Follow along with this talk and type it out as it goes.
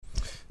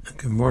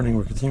Good morning.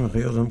 We're continuing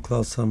Chayodim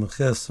Klal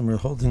Samaches, and we're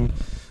holding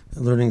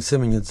and learning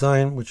Siman Yud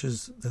Zayin, which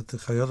is that the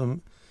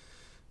Chayodim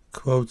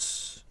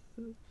quotes,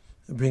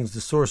 brings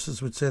the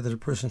sources which say that a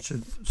person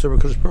should serve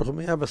Kodesh Baruch Hu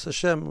Ahavas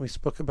Hashem. We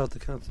spoke about the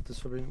concept of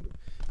serving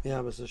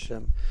Ahavas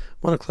Hashem.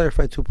 I want to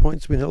clarify 2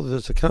 points. We know that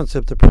there's a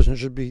concept the person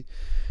should be.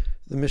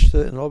 The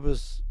Mishnah in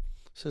Ahavas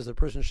says the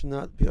person should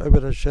not be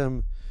Obed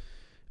Hashem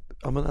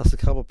Amanas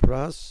Kabel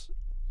Paras,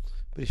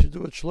 but he should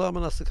do it Shalom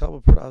Amanas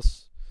Kabel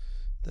Paras.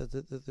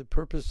 That the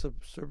purpose of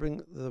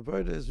serving the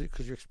Avodah is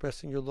because you're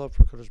expressing your love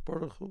for Kodesh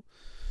Baruch Hu,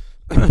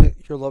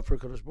 your love for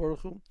Kodesh Baruch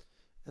Hu,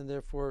 and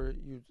therefore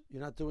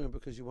you're not doing it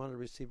because you want to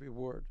receive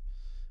reward.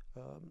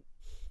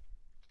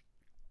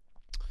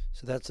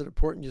 So that's an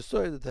important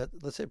yesod that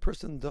let's say a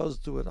person does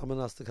do it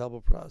Amanas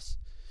Kabel Pras.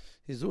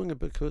 He's doing it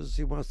because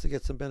he wants to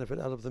get some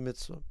benefit out of the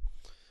mitzvah.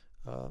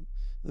 The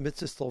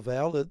mitzvah is still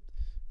valid.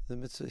 The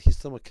mitzvah, he's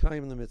still makayim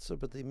in the mitzvah,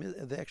 but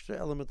the extra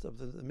element of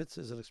the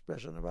mitzvah is an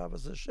expression of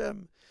Ahavas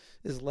Hashem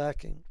is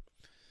lacking.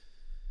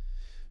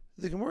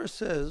 The Gemara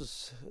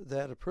says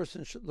that a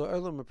person should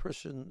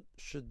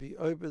be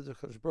obed the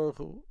Kodesh Baruch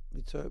Hu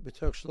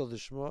b'torach shelo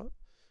lishma.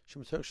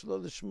 Shem'torach shelo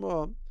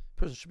lishma, a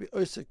person should be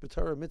osik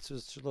b'torah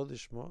mitzvahs shelo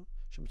lishma.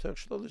 Shem'torach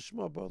shelo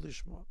lishma bo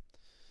lishma,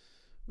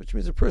 which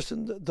means a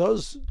person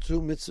does do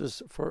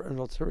mitzvahs for an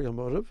ulterior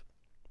motive.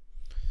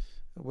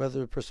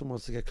 Whether a person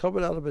wants to get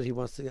covered out of it, he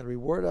wants to get a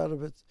reward out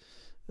of it,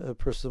 a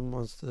person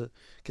wants to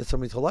get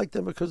somebody to like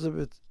them because of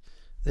it.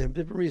 There are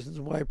different reasons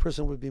why a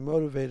person would be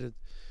motivated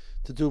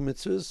to do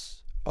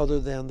mitzvahs other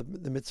than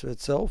the mitzvah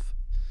itself.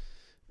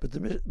 But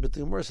the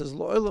Gemara says,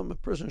 Lo'olam, a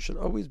person should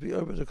always be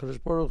over the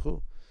Kodesh Baruch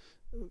Hu,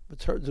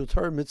 do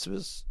Torah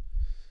mitzvahs,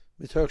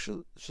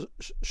 Mitzvos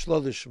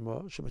shelo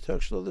lishma, Shemitzvos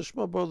shelo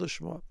lishma, bo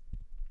lishma.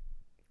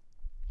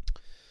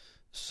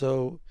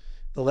 So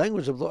the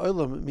language of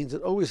Lo'olam means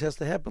it always has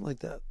to happen like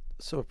that.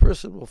 So a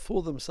person will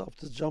fool themselves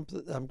to jump.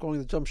 I'm going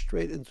to jump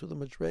straight into the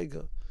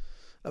madrega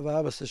of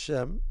Ahavas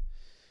Hashem,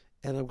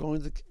 and I'm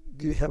going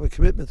to have a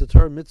commitment to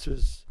Torah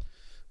mitzvahs,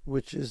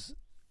 which is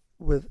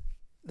with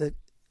a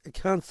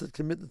constant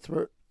commitment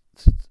to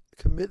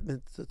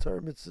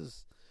Torah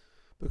mitzvahs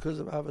because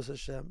of Ahavas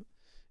Hashem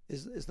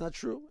is not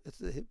true.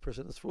 The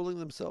person is fooling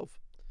themselves.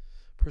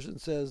 Person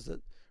says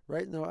that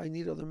right now I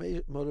need other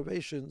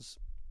motivations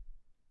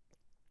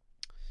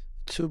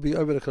to be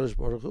over the Kodesh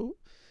Baruch Hu,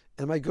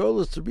 and my goal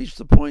is to reach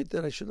the point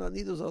that I should not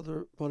need those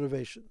other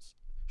motivations.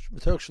 My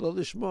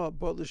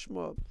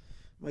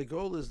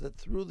goal is that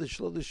through the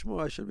Shelo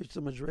Lishma I should reach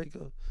the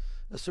Madrega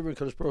of serving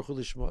Kodesh Baruch Hu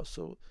Lishma.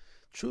 So,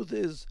 truth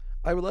is,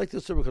 I would like to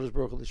serve Kodesh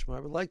Baruch Hu Lishma.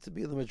 I would like to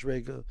be in the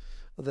Madrega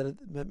that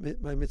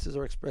my mitzvahs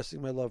are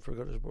expressing my love for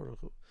Kodesh Baruch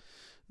Hu.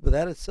 But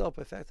that itself,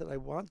 the fact that I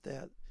want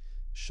that,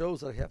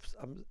 shows that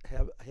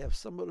I have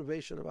some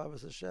motivation of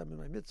Ahavas Hashem in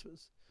my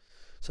mitzvahs.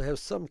 So I have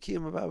some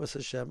kiyum of Ahavas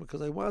Hashem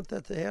because I want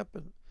that to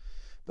happen.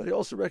 But I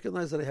also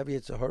recognize that I have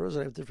Yetzer Haras,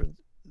 I have different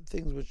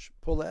things which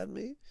pull at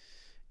me.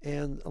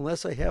 And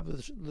unless I have the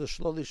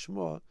Shelo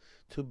Lishma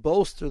to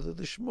bolster the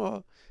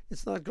Lishma,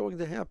 it's not going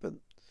to happen.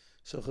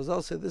 So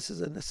Chazal say this is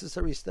a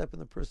necessary step in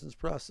the person's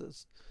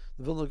process.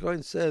 The Vilna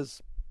Gaon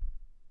says,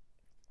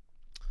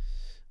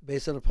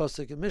 based on a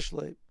pasuk in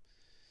Mishlei,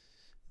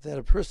 that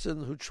a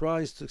person who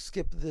tries to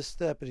skip this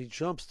step and he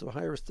jumps to a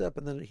higher step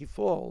and then he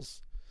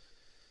falls,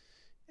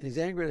 and he's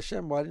angry at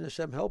Hashem, why didn't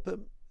Hashem help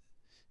him?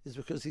 Is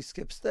because he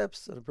skipped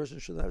steps, and a person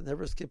should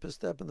never skip a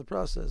step in the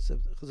process.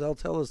 If Chazal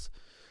tell us,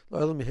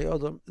 a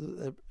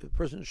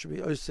person should be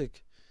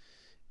osik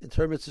in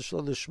terms of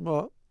Shelo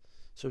Lishma,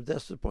 so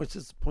that's the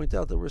point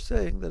out that we're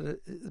saying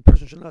that the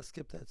person should not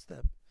skip that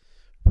step.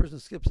 If a person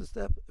skips a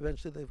step,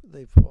 eventually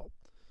they fall.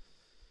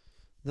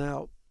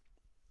 Now,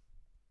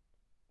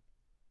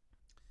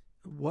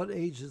 what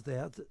age is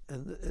that,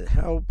 and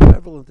how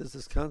prevalent is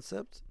this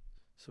concept?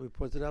 So we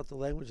pointed out the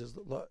language is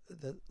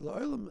that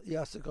Lo'olam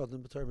yasik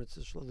adam b'Torah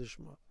mitzvah shelo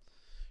lishma,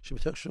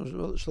 shemitzvos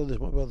shelo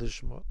lishma bo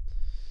lishma.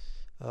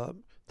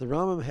 The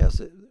Rambam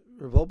has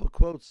Rav Wolbe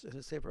quotes in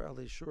his Sefer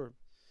Alei Shur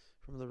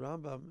from the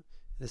Rambam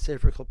in his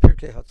Sefer called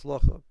Pirkei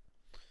Hatzlacha.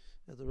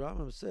 And the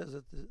Rambam says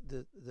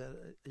that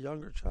a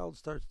younger child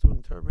starts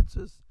doing Torah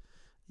mitzvahs,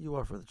 you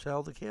offer the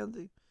child a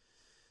candy.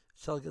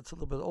 The child gets a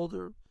little bit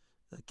older,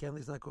 the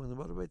candy's not going to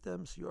motivate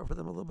them, so you offer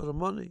them a little bit of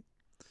money.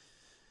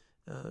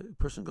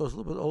 Person gets a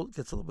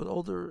little bit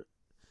older,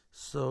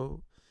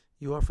 so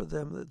you offer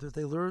them that if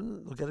they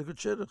learn, they'll get a good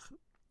shidduch.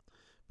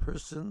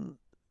 Person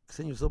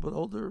continues a little bit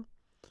older,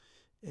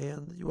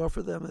 and you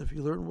offer them that if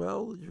you learn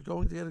well, you're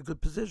going to get a good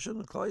position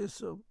in Klal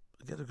Yisrael,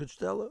 get a good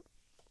stella.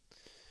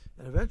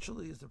 And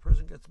eventually, as the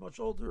person gets much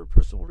older, a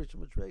person will reach a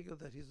madrega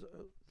that he's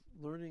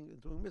learning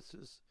and doing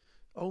mitzvahs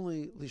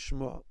only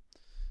lishma.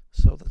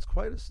 So that's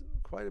quite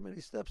a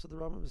many steps that the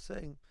Rambam is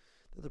saying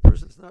that the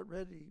person is not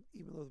ready,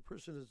 even though the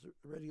person is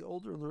already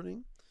older and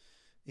learning,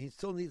 he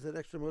still needs that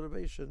extra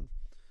motivation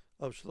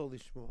of Shelo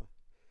Lishma.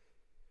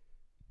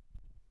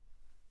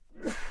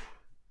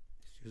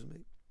 Excuse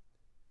me.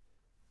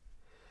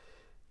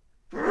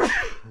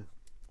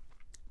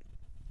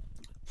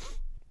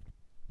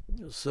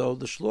 So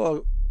the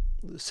Shloah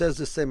says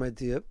the same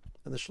idea.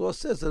 And the Shloah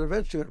says that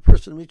eventually when a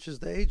person reaches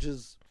the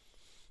ages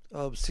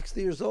of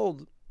 60 years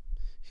old,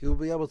 he will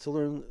be able to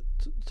learn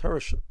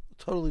Torah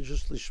totally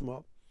just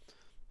Lishma.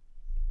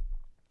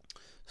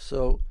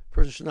 So a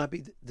person should not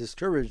be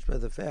discouraged by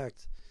the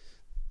fact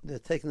that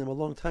it's taking them a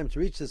long time to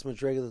reach this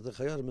madrega that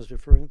the Chayadim is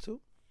referring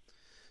to,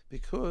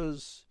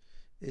 because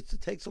it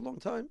takes a long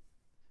time,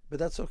 but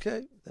that's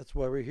okay. That's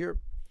why we're here.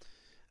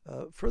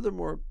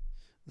 Furthermore,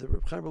 the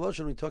Reb Chaim Belashon,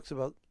 when he talks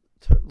about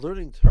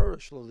learning Torah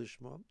Shalom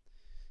Lishma,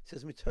 he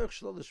says, "Mitoch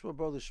Shalom Lishma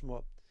Bar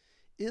Lishma."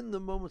 In the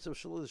moments of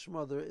Shalom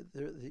Lishma,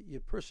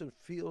 your person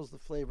feels the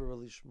flavor of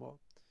Lishma.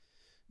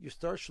 You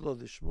start Shalom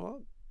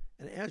Lishma,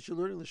 and as you're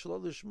learning the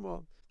Shalom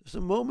Lishma, there's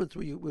a moment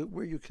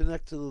where you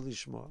connect to the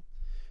Lishma.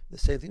 The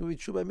same thing will be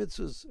true by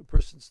mitzvahs. A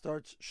person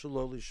starts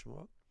Shalom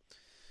Lishma.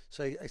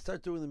 So I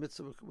start doing the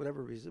mitzvah for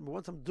whatever reason, but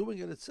once I'm doing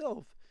it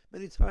itself,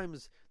 many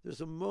times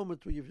there's a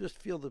moment where you just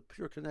feel the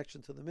pure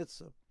connection to the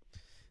mitzvah.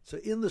 So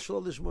in the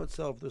Shalom Lishma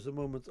itself, there's a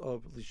moment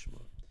of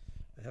Lishma.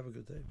 Have a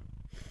good day.